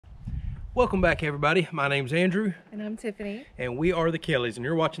Welcome back, everybody. My name's Andrew. And I'm Tiffany. And we are the Kellys, and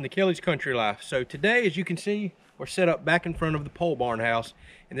you're watching the Kellys Country Life. So today, as you can see, we're set up back in front of the pole barn house,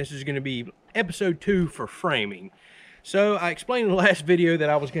 and this is going to be episode 2 for framing. So I explained in the last video that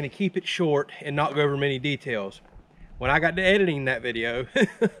I was going to keep it short and not go over many details. When I got to editing that video,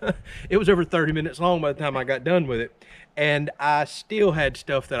 it was over 30 minutes long by the time I got done with it. And I still had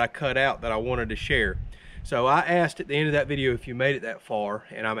stuff that I cut out that I wanted to share. So I asked at the end of that video if you made it that far,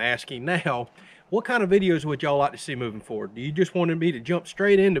 and I'm asking now, what kind of videos would y'all like to see moving forward? Do you just want me to jump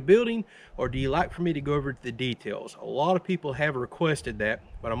straight into building, or do you like for me to go over the details? A lot of people have requested that,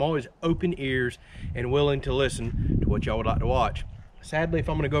 but I'm always open ears and willing to listen to what y'all would like to watch. Sadly, if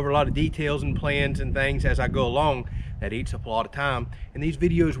I'm going to go over a lot of details and plans and things as I go along, that eats up a lot of time, and these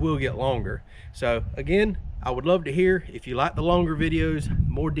videos will get longer. So again, I would love to hear if you like the longer videos,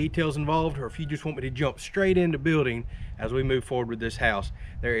 more details involved, or if you just want me to jump straight into building as we move forward with this house.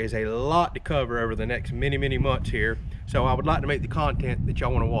 There is a lot to cover over the next many months here, so I would like to make the content that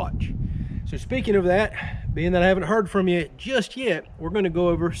y'all want to watch. So speaking of that, being that I haven't heard from you just yet, we're going to go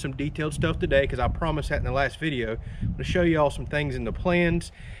over some detailed stuff today, because I promised that in the last video. I'm going to show you all some things in the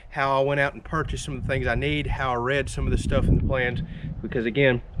plans, how I went out and purchased some of the things I need, how I read some of the stuff in the plans, because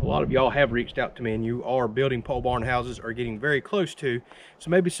again, a lot of y'all have reached out to me and you are building pole barn houses or getting very close to, so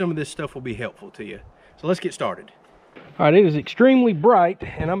maybe some of this stuff will be helpful to you. So let's get started. All right, it is extremely bright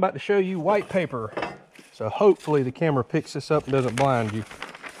and I'm about to show you white paper, so hopefully the camera picks this up and doesn't blind you.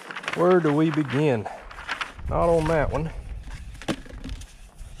 Where do we begin? Not on that one.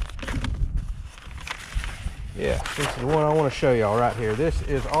 Yeah, this is the one I want to show y'all right here. This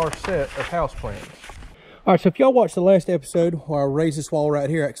is our set of house plans. All right, so if y'all watched the last episode where I raised this wall right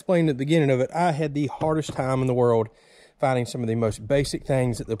here, I explained at the beginning of it, I had the hardest time in the world finding some of the most basic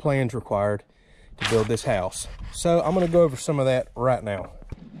things that the plans required to build this house. So I'm going to go over some of that right now.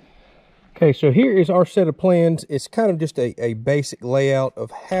 Okay, so here is our set of plans. It's kind of just a basic layout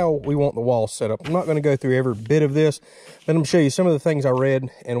of how we want the walls set up. I'm not going to go through every bit of this, but I'm going to show you some of the things I read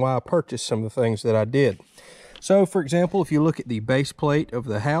and why I purchased some of the things that I did. So, for example, if you look at the base plate of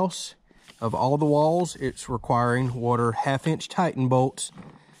the house, of all the walls, it's requiring what are 1/2-inch Titan bolts,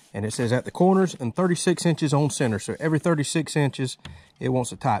 and it says at the corners and 36 inches on center. So every 36 inches, it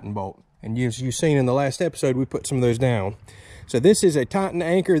wants a Titan bolt. And as you've seen in the last episode, we put some of those down. So this is a Titan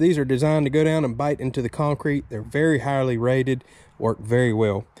anchor. These are designed to go down and bite into the concrete. They're very highly rated, work very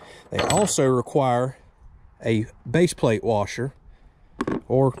well. They also require a base plate washer,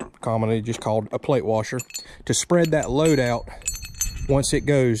 or commonly just called a plate washer, to spread that load out once it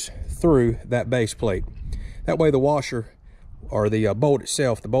goes through that base plate. That way the washer, or the bolt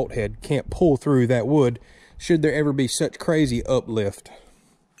itself, the bolt head, can't pull through that wood should there ever be such crazy uplift.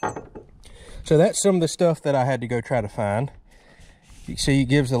 So that's some of the stuff that I had to go try to find. You can see it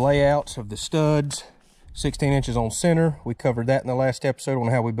gives the layouts of the studs, 16 inches on center. We covered that in the last episode on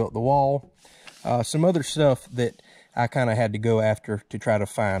how we built the wall. Some other stuff that I kind of had to go after to try to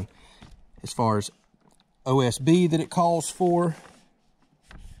find, as far as OSB that it calls for,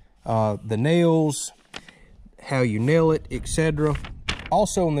 the nails, how you nail it, etc.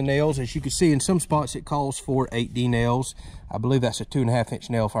 Also on the nails, as you can see in some spots, it calls for 8D nails. I believe that's a 2.5-inch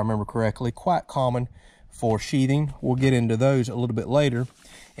nail if I remember correctly. Quite common for sheathing. We'll get into those a little bit later.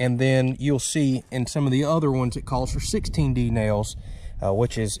 And then you'll see in some of the other ones it calls for 16D nails,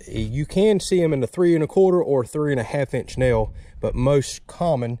 which is, you can see them in the 3 1/4 or 3.5-inch nail, but most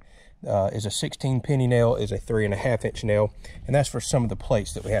common is a 16 penny nail, is a 3.5-inch nail, and that's for some of the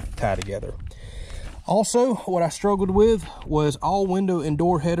plates that we have to tie together. Also, what I struggled with was all window and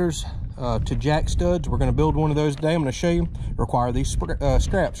door headers to jack studs. We're going to build one of those today. I'm going to show you. Require these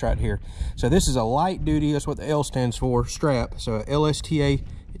straps right here. So this is a light duty, that's what the L stands for, strap. So LSTA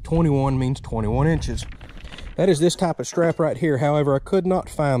 21 means 21 inches. That is this type of strap right here. However, I could not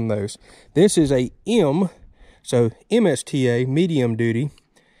find those. This is a M, so MSTA, medium duty,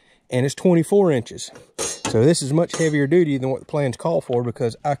 and it's 24 inches. So this is much heavier duty than what the plans call for,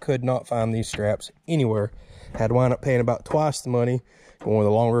 because I could not find these straps anywhere. Had to wind up paying about twice the money for one of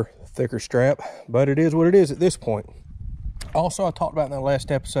the longer, thicker strap, but it is what it is at this point. Also, I talked about in the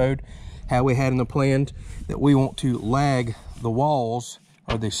last episode how we had in the plans that we want to lag the walls,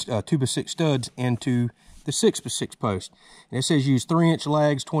 or the 2x6 studs, into the 6x6 post. And it says use 3-inch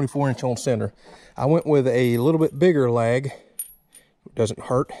lags, 24-inch on center. I went with a little bit bigger lag. It doesn't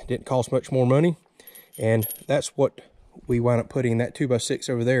hurt, didn't cost much more money, and that's what we wound up putting that 2x6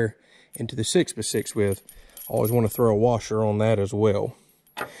 over there into the 6x6 with. Always want to throw a washer on that as well.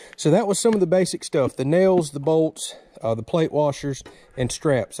 So that was some of the basic stuff: the nails, the bolts, the plate washers, and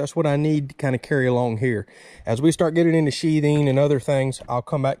straps. That's what I need to kind of carry along here. As we start getting into sheathing and other things, I'll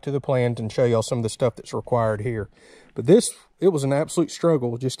come back to the plans and show y'all some of the stuff that's required here. But it was an absolute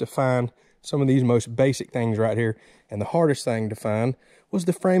struggle just to find some of these most basic things right here. And the hardest thing to find was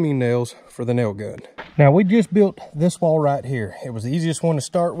the framing nails for the nail gun. Now, we just built this wall right here. It was the easiest one to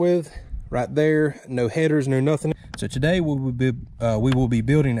start with. Right there, no headers, no nothing. So today we will be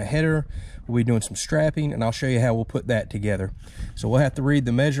building a header. We'll be doing some strapping, and I'll show you how we'll put that together. So we'll have to read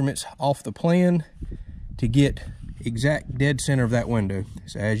the measurements off the plan to get exact dead center of that window.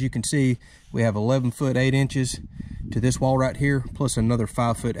 So as you can see, we have 11 foot 8 inches to this wall right here, plus another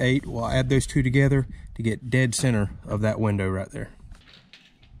 5 foot 8. We'll add those two together to get dead center of that window right there.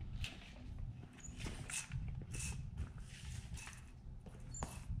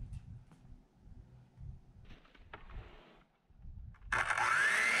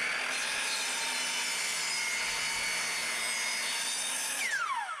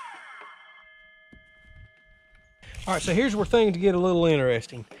 All right, so here's where things get a little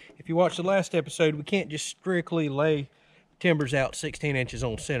interesting. If you watched the last episode, we can't just strictly lay timbers out 16 inches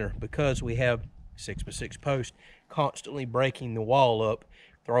on center because we have 6x6 posts constantly breaking the wall up,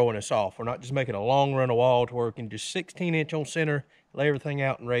 throwing us off. We're not just making a long run of wall to where we can just 16 inch on center, lay everything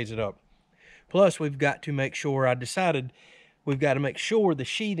out and raise it up. Plus, we've got to make sure, I decided we've got to make sure the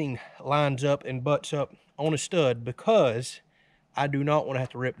sheathing lines up and butts up on a stud because I do not want to have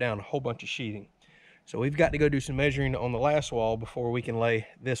to rip down a whole bunch of sheathing. So we've got to go do some measuring on the last wall before we can lay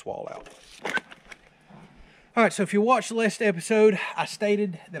this wall out. All right, so if you watched the last episode, I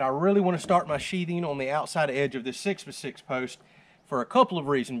stated that I really want to start my sheathing on the outside edge of this 6x6 post for a couple of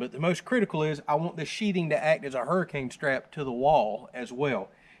reasons, but the most critical is I want this sheathing to act as a hurricane strap to the wall as well.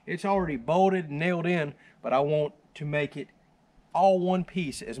 It's already bolted and nailed in, but I want to make it all one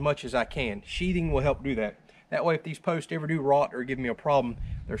piece as much as I can. Sheathing will help do that. That way, if these posts ever do rot or give me a problem,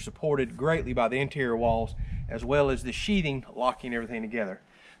 they're supported greatly by the interior walls, as well as the sheathing locking everything together.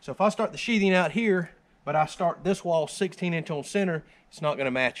 So if I start the sheathing out here, but I start this wall 16 inch on center, it's not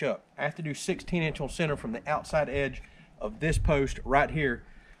gonna match up. I have to do 16 inch on center from the outside edge of this post right here.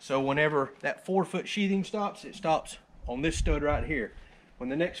 So whenever that 4 foot sheathing stops, it stops on this stud right here. When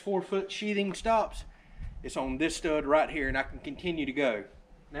the next 4 foot sheathing stops, it's on this stud right here, and I can continue to go.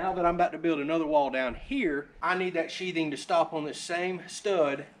 Now that I'm about to build another wall down here, I need that sheathing to stop on this same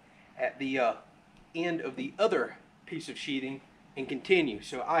stud at the end of the other piece of sheathing and continue.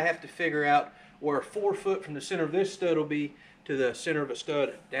 So I have to figure out where 4 foot from the center of this stud will be to the center of a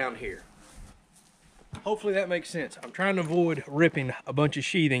stud down here. Hopefully that makes sense. I'm trying to avoid ripping a bunch of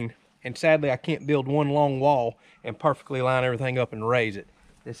sheathing, and sadly I can't build one long wall and perfectly line everything up and raise it.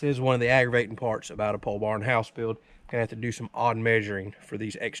 This is one of the aggravating parts about a pole barn house build. Gonna have to do some odd measuring for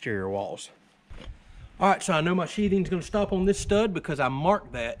these exterior walls. All right, so I know my sheathing's gonna stop on this stud because I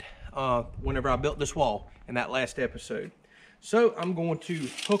marked that whenever I built this wall in that last episode. So I'm going to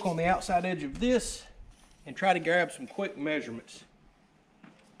hook on the outside edge of this and try to grab some quick measurements.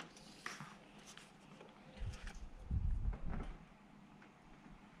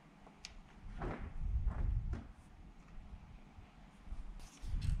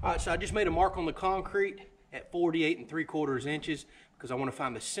 All right, so I just made a mark on the concrete at 48 3/4 inches because I want to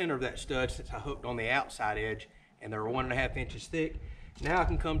find the center of that stud since I hooked on the outside edge and they're 1.5 inches thick. Now I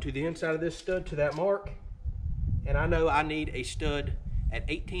can come to the inside of this stud to that mark, and I know I need a stud at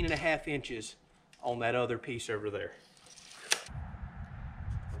 18.5 inches on that other piece over there.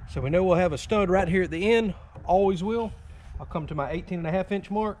 So we know we'll have a stud right here at the end, always will. I'll come to my 18.5 inch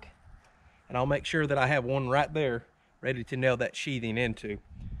mark and I'll make sure that I have one right there ready to nail that sheathing into.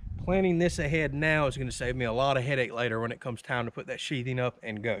 Planning this ahead now is going to save me a lot of headache later when it comes time to put that sheathing up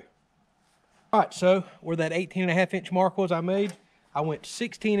and go. All right, so where that 18.5 inch mark was I made, I went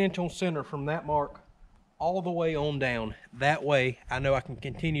 16 inch on center from that mark all the way on down. That way I know I can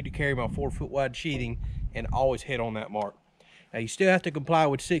continue to carry my 4 foot wide sheathing and always hit on that mark. Now you still have to comply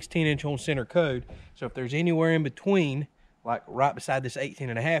with 16 inch on center code, so if there's anywhere in between, like right beside this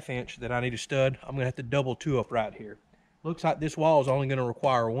 18.5 inch that I need a stud, I'm going to have to double 2 up right here. Looks like this wall is only going to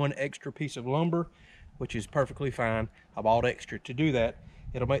require 1 extra piece of lumber, which is perfectly fine. I bought extra to do that.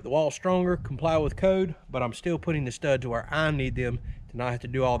 It'll make the wall stronger, comply with code, but I'm still putting the studs where I need them to not have to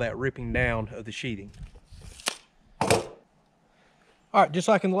do all that ripping down of the sheathing. All right, just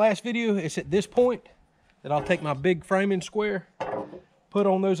like in the last video, it's at this point that I'll take my big framing square, put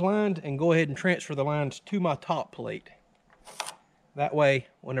on those lines, and go ahead and transfer the lines to my top plate. That way,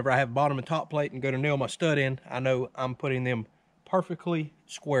 whenever I have bottom and top plate and go to nail my stud in, I know I'm putting them perfectly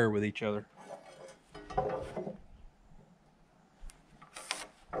square with each other.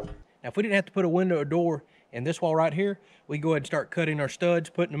 Now, if we didn't have to put a window or door in this wall right here, we go ahead and start cutting our studs,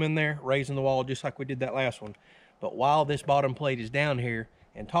 putting them in there, raising the wall just like we did that last one. But while this bottom plate is down here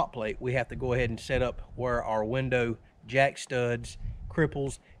and top plate, we have to go ahead and set up where our window jack studs,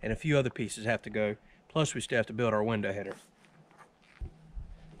 cripples, and a few other pieces have to go. Plus, we still have to build our window header.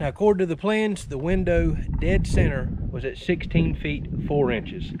 Now, according to the plans, the window dead center was at 16 feet 4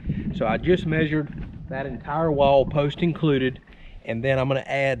 inches. So I just measured that entire wall, post included, and then I'm going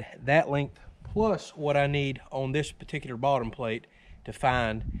to add that length plus what I need on this particular bottom plate to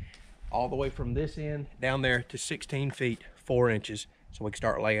find all the way from this end down there to 16 feet 4 inches so we can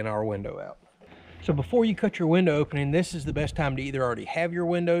start laying our window out. So before you cut your window opening, this is the best time to either already have your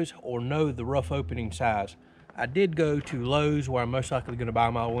windows or know the rough opening size. I did go to Lowe's, where I'm most likely going to buy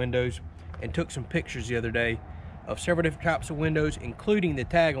my windows, and took some pictures the other day of several different types of windows, including the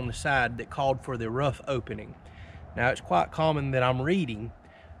tag on the side that called for the rough opening. Now, it's quite common that I'm reading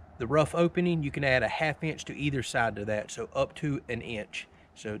the rough opening. You can add a ½ inch to either side to that, so up to an inch.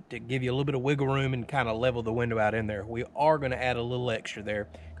 So to give you a little bit of wiggle room and kind of level the window out in there. We are going to add a little extra there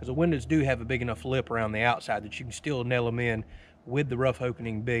because the windows do have a big enough lip around the outside that you can still nail them in with the rough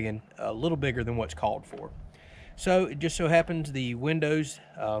opening big and a little bigger than what's called for. So it just so happens the windows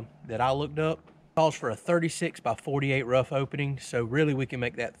that I looked up calls for a 36 by 48 rough opening. So really we can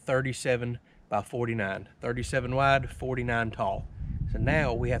make that 37 by 49, 37 wide, 49 tall. So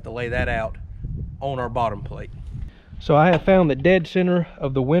now we have to lay that out on our bottom plate. So I have found the dead center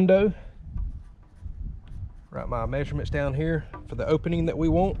of the window. Write my measurements down here for the opening that we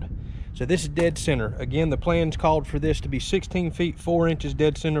want. So this is dead center. Again, the plans called for this to be 16 feet 4 inches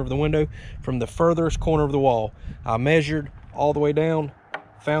dead center of the window from the furthest corner of the wall. I measured all the way down,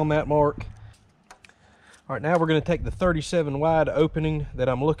 found that mark. All right, now we're going to take the 37 wide opening that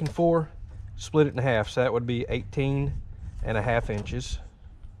I'm looking for, split it in half. So that would be 18½ inches.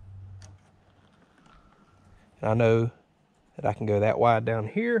 And I know that I can go that wide down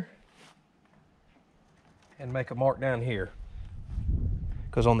here and make a mark down here.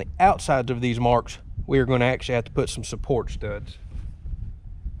 Because on the outsides of these marks, we are going to actually have to put some support studs.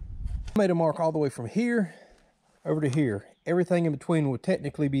 I made a mark all the way from here over to here. Everything in between would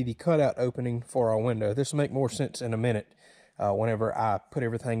technically be the cutout opening for our window. This will make more sense in a minute whenever I put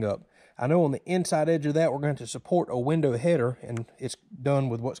everything up. I know on the inside edge of that, we're going to support a window header, and it's done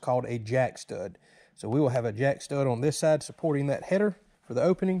with what's called a jack stud. So we will have a jack stud on this side supporting that header for the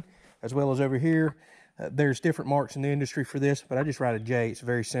opening, as well as over here. There's different marks in the industry for this, but I just write a J. It's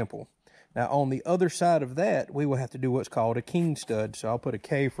very simple. Now, on the other side of that, we will have to do what's called a king stud. So I'll put a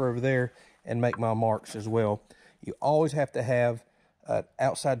K for over there and make my marks as well. You always have to have an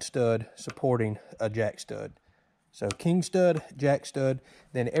outside stud supporting a jack stud. So king stud, jack stud,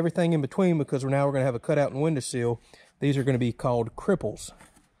 then everything in between, because we're going to have a cutout and windowsill. These are going to be called cripples.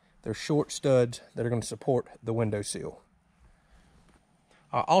 They're short studs that are going to support the windowsill.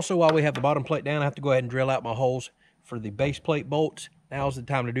 Also, while we have the bottom plate down, I have to go ahead and drill out my holes for the base plate bolts. Now's the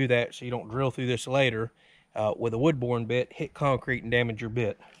time to do that so you don't drill through this later with a wood-boring bit, hit concrete, and damage your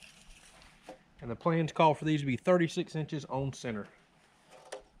bit. And the plans call for these to be 36 inches on center.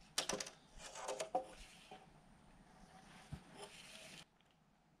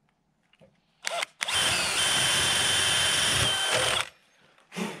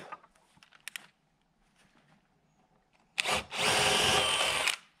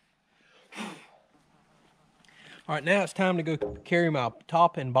 All right, now it's time to go carry my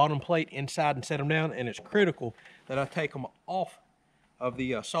top and bottom plate inside and set them down, and it's critical that I take them off of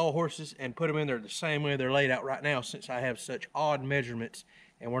the sawhorses and put them in there the same way they're laid out right now, since I have such odd measurements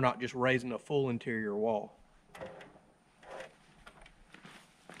and we're not just raising a full interior wall.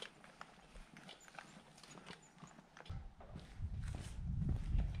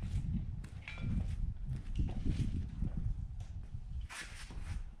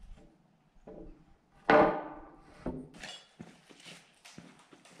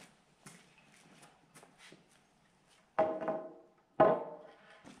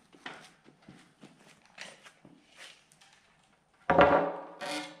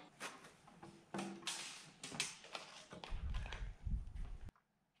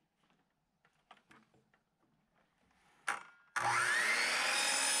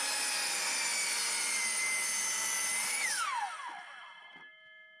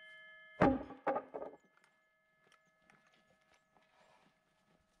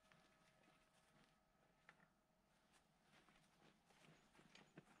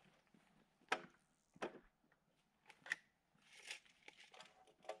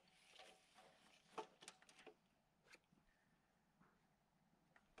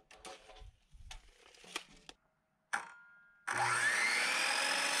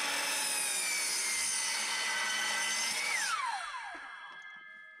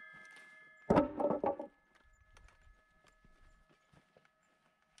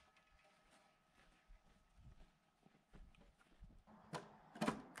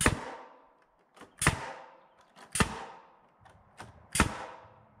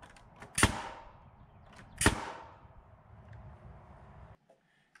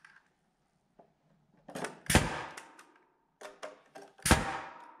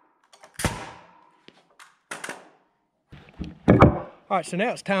 All right, so now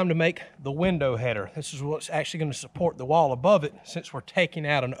it's time to make the window header. This is what's actually going to support the wall above it, since we're taking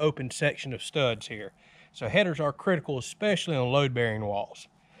out an open section of studs here. So headers are critical, especially on load-bearing walls.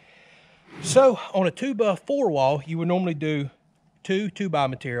 So on a 2x4 wall, you would normally do 2x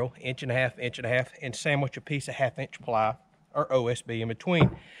material, inch and a half, and sandwich a piece of 1/2 inch ply or OSB in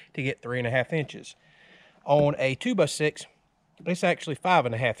between to get 3.5 inches. On a 2x6, it's actually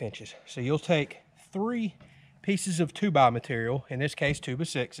 5.5 inches. So you'll take 3 pieces of 2x material, in this case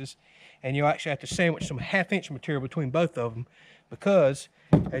 2x6s, and you'll actually have to sandwich some 1/2 inch material between both of them, because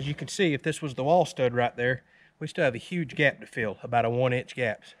as you can see, if this was the wall stud right there, we still have a huge gap to fill, about a 1 inch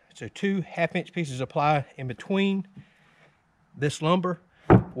gap. So 2 1/2 inch pieces of ply in between this lumber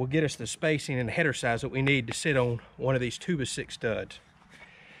will get us the spacing and the header size that we need to sit on one of these 2x6 studs.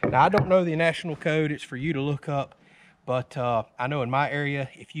 Now I don't know the national code, it's for you to look up. But I know in my area,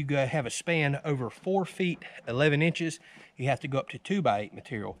 if you have a span over 4 feet 11 inches, you have to go up to 2x8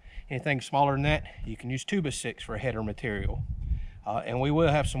 material. Anything smaller than that, you can use 2x6 for a header material. And we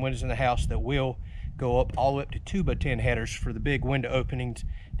will have some windows in the house that will go up all the way up to 2x10 headers for the big window openings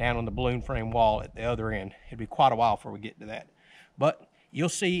down on the balloon frame wall at the other end. It'll be quite a while before we get to that. But you'll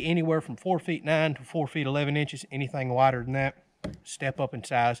see anywhere from 4 feet 9 to 4 feet 11 inches. Anything wider than that, step up in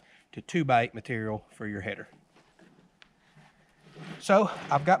size to 2x8 material for your header. So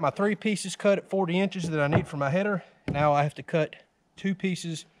I've got my 3 pieces cut at 40 inches that I need for my header. Now I have to cut 2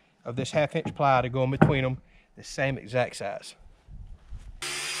 pieces of this 1/2 inch ply to go in between them, the same exact size.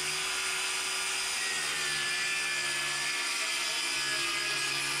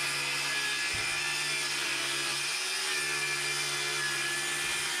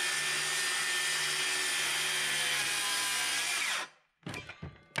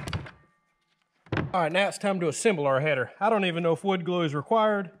 All right, now it's time to assemble our header. I don't even know if wood glue is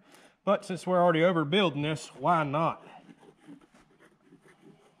required, but since we're already overbuilding this, why not?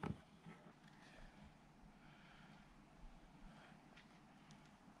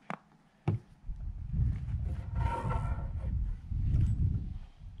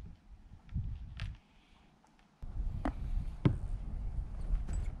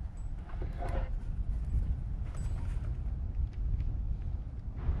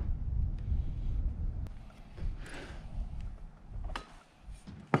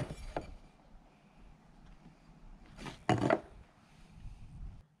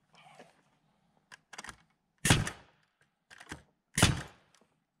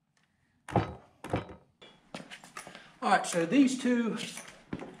 All right, so these 2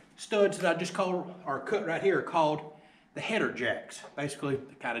 studs that I just called, or cut right here, are called the header jacks. Basically,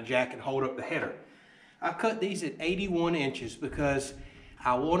 the kind of jack and hold up the header. I cut these at 81 inches because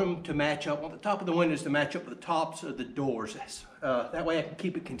I want them to match up, I want the top of the windows to match up with the tops of the doors. That way I can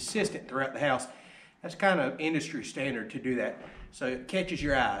keep it consistent throughout the house. That's kind of industry standard to do that. So it catches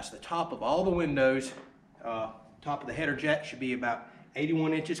your eyes. The top of all the windows, top of the header jack should be about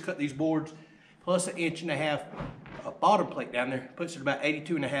 81 inches. Cut these boards plus 1.5 inches bottom plate down there, puts it about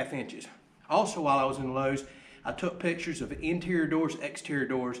 82.5 inches. Also, while I was in Lowe's, I took pictures of interior doors, exterior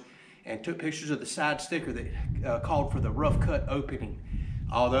doors, and took pictures of the side sticker that called for the rough cut opening.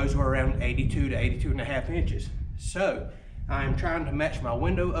 All those were around 82 to 82.5 inches. So I am trying to match my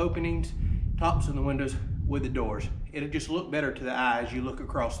window openings, tops of the windows with the doors. It'll just look better to the eye as you look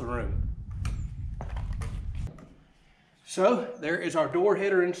across the room. So there is our door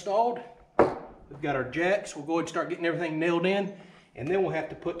header installed. We've got our jacks. We'll go ahead and start getting everything nailed in, and then we'll have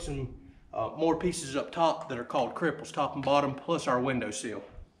to put some more pieces up top that are called cripples, top and bottom, plus our window sill.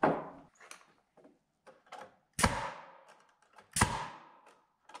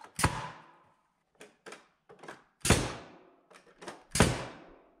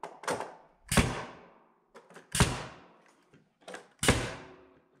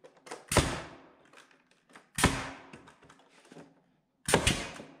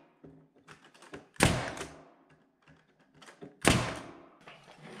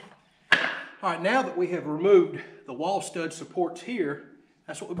 All right, now that we have removed the wall stud supports here,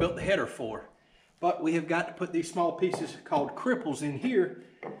 that's what we built the header for. But we have got to put these small pieces called cripples in here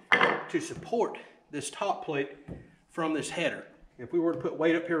to support this top plate from this header. If we were to put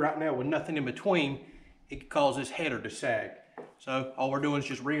weight up here right now with nothing in between, it could cause this header to sag. So all we're doing is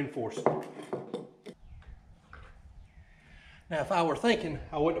just reinforcing. Now, if I were thinking,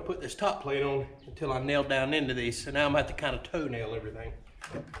 I wouldn't have put this top plate on until I nailed down into these. So now I'm going to have to kind of toenail everything.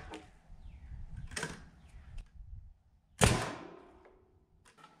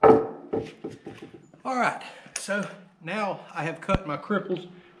 All right, so now I have cut my cripples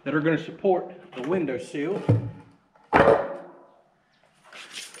that are going to support the window sill.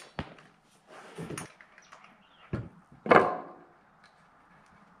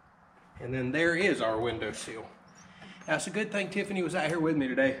 our windowsill. Now it's a good thing Tiffany was out here with me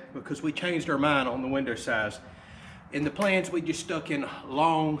today because we changed our mind on the window size. In the plans, we just stuck in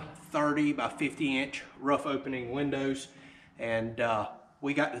long 30 by 50 inch rough opening windows, and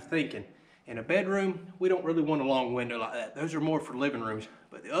we got to thinking, in a bedroom, we don't really want a long window like that. Those are more for living rooms.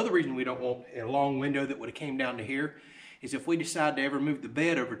 But the other reason we don't want a long window that would have came down to here is if we decide to ever move the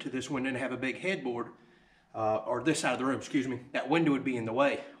bed over to this window and have a big headboard, or this side of the room, excuse me, that window would be in the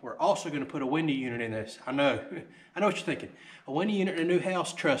way. We're also going to put a window unit in this. I know what you're thinking. A window unit in a new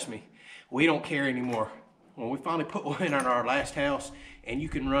house, trust me, we don't care anymore. When we finally put one in our last house, and you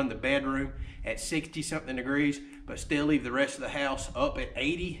can run the bedroom at 60-something degrees, but still leave the rest of the house up at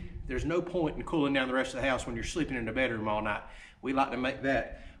 80, there's no point in cooling down the rest of the house when you're sleeping in the bedroom all night. We like to make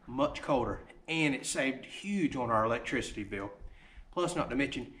that much colder, and it saved huge on our electricity bill. Plus, not to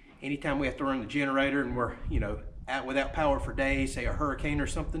mention, anytime we have to run the generator and we're, out without power for days, say a hurricane or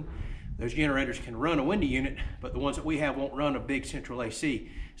something, those generators can run a window unit, but the ones that we have won't run a big central AC,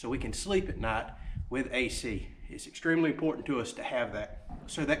 so we can sleep at night with AC. It's extremely important to us to have that.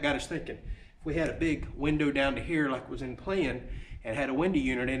 So that got us thinking, if we had a big window down to here like was in plan and had a window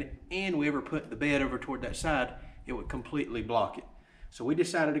unit in it, and we ever put the bed over toward that side, it would completely block it. So we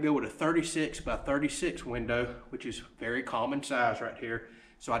decided to go with a 36 by 36 window, which is very common size right here.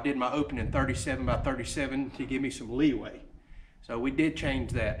 So I did my opening 37 by 37 to give me some leeway. So we did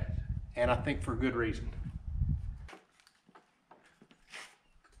change that, and I think for good reason.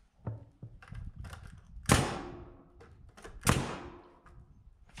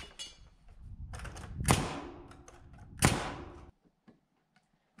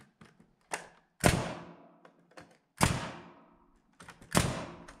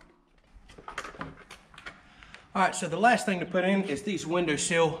 All right, so the last thing to put in is these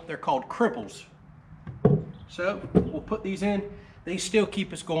windowsill. They're called cripples. So we'll put these in. These still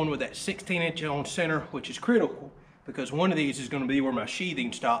keep us going with that 16-inch on center, which is critical because one of these is going to be where my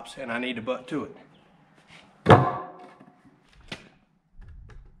sheathing stops and I need to butt to it.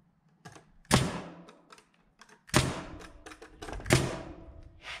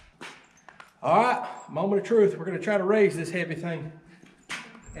 All right, moment of truth. We're going to try to raise this heavy thing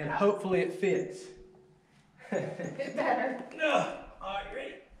and hopefully it fits. Get better. All right,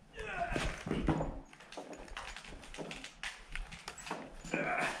 ready?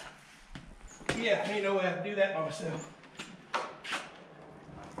 Yeah, ain't no way I can do that by myself.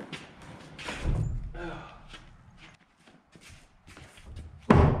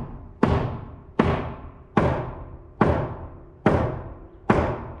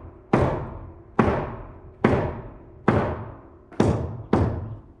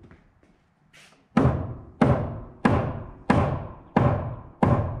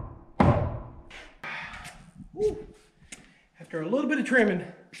 After a little bit of trimming,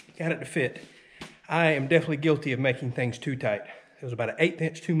 got it to fit. I am definitely guilty of making things too tight. It was about an 1/8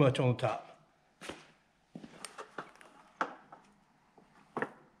 inch too much on the top.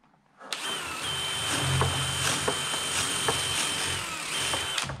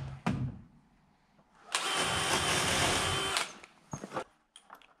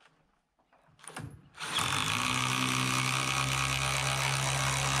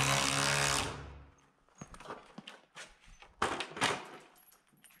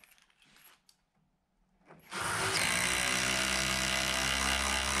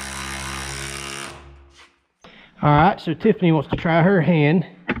 All right, so Tiffany wants to try her hand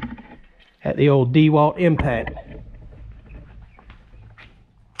at the old DeWalt impact.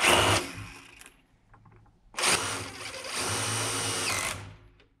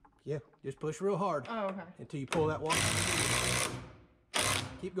 Yeah, just push real hard. Oh, okay. Until you pull that washer.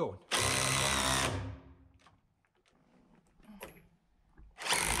 Keep going.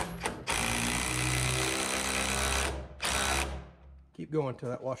 Keep going until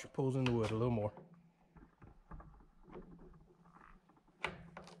that washer pulls in the wood a little more.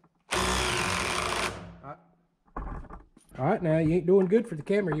 All right, now you ain't doing good for the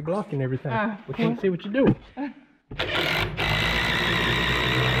camera. You're blocking everything. We can't see what you're doing.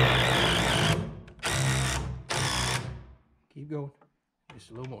 Keep going. Just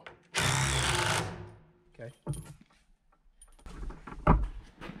a little more. Okay.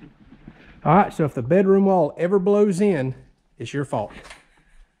 All right, so if the bedroom wall ever blows in, it's your fault.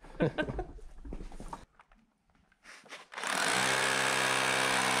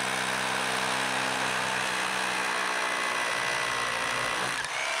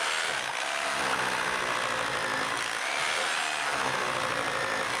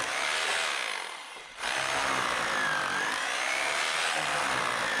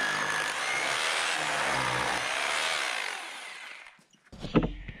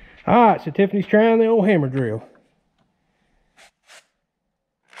 All right, so Tiffany's trying the old hammer drill.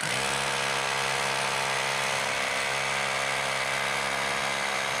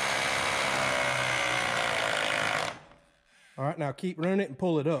 All right, now keep running it and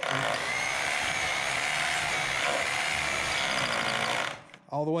pull it up.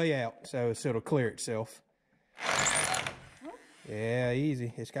 All the way out, so it'll clear itself. Yeah,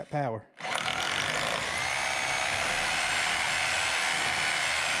 easy. It's got power.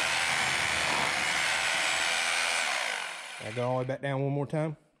 I go all the way back down one more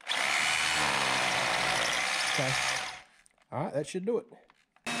time. Okay. All right, that should do it.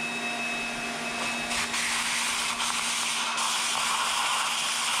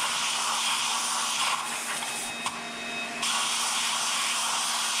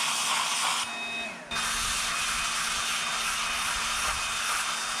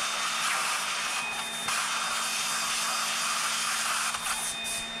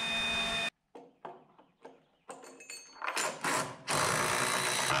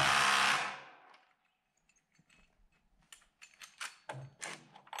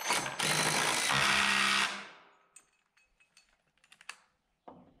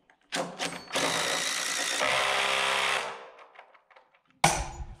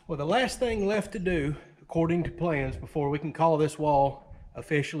 Well, the last thing left to do, according to plans, before we can call this wall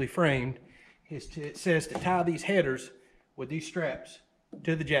officially framed, is it says to tie these headers with these straps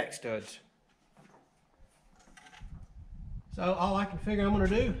to the jack studs. So all I can figure I'm going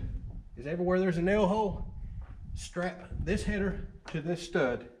to do is everywhere there's a nail hole, strap this header to this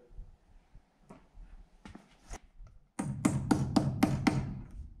stud.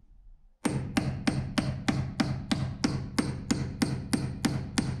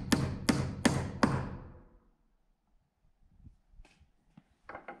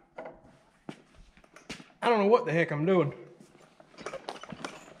 I don't know what the heck I'm doing.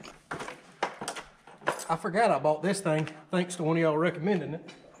 I forgot I bought this thing thanks to one of y'all recommending it.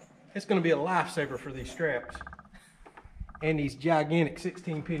 It's going to be a lifesaver for these straps and these gigantic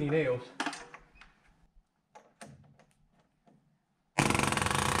 16-penny nails.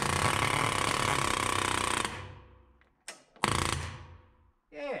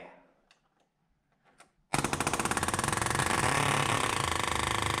 Yeah.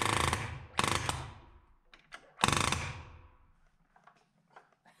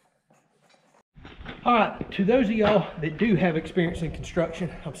 All right, to those of y'all that do have experience in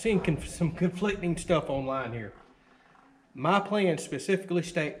construction, I'm seeing some conflicting stuff online here. My plans specifically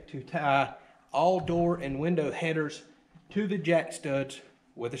state to tie all door and window headers to the jack studs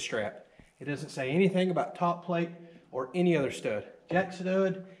with a strap. It doesn't say anything about top plate or any other stud. Jack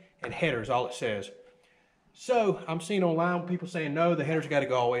stud and headers, all it says. So I'm seeing online people saying, no, the headers got to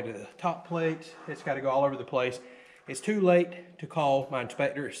go all the way to the top plates. It's got to go all over the place. It's too late to call my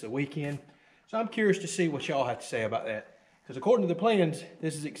inspector. It's the weekend. So I'm curious to see what y'all have to say about that. Because according to the plans,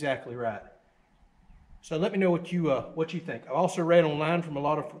 this is exactly right. So let me know what you think. I've also read online from a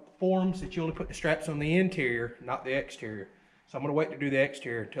lot of forums that you only put the straps on the interior, not the exterior. So I'm going to wait to do the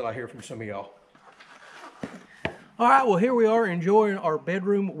exterior until I hear from some of y'all. All right, well, here we are enjoying our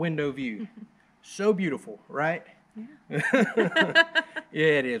bedroom window view. So beautiful, right? Yeah. Yeah,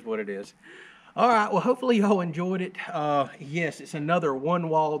 it is what it is. All right, well, hopefully y'all enjoyed it. Yes, it's another one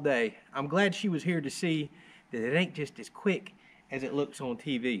wall day. I'm glad she was here to see that it ain't just as quick as it looks on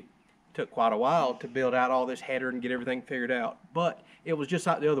TV. It took quite a while to build out all this header and get everything figured out, but it was just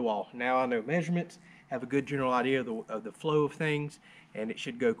like the other wall. Now I know measurements, have a good general idea of the flow of things, and it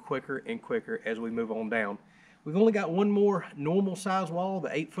should go quicker and quicker as we move on down. We've only got one more normal size wall, the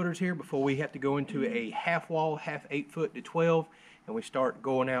 8-footers here, before we have to go into a half wall, half 8 foot to 12, and we start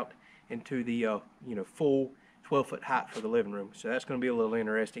going out into the full 12-foot height for the living room. So that's going to be a little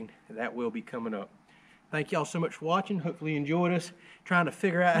interesting. That will be coming up. Thank y'all so much for watching. Hopefully you enjoyed us trying to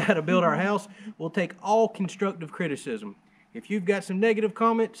figure out how to build our house. We'll take all constructive criticism. If you've got some negative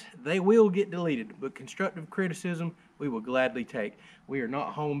comments, they will get deleted, but constructive criticism we will gladly take. We are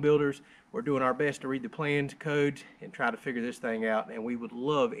not home builders. We're doing our best to read the plans, codes, and try to figure this thing out, and we would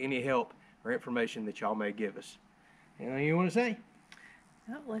love any help or information that y'all may give us. Anything you want to say?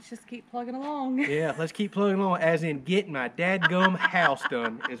 Oh, let's just keep plugging along. Yeah, let's keep plugging along, as in getting my dadgum house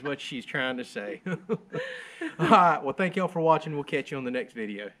done is what she's trying to say. All right, well, thank y'all for watching. We'll catch you on the next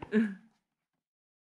video.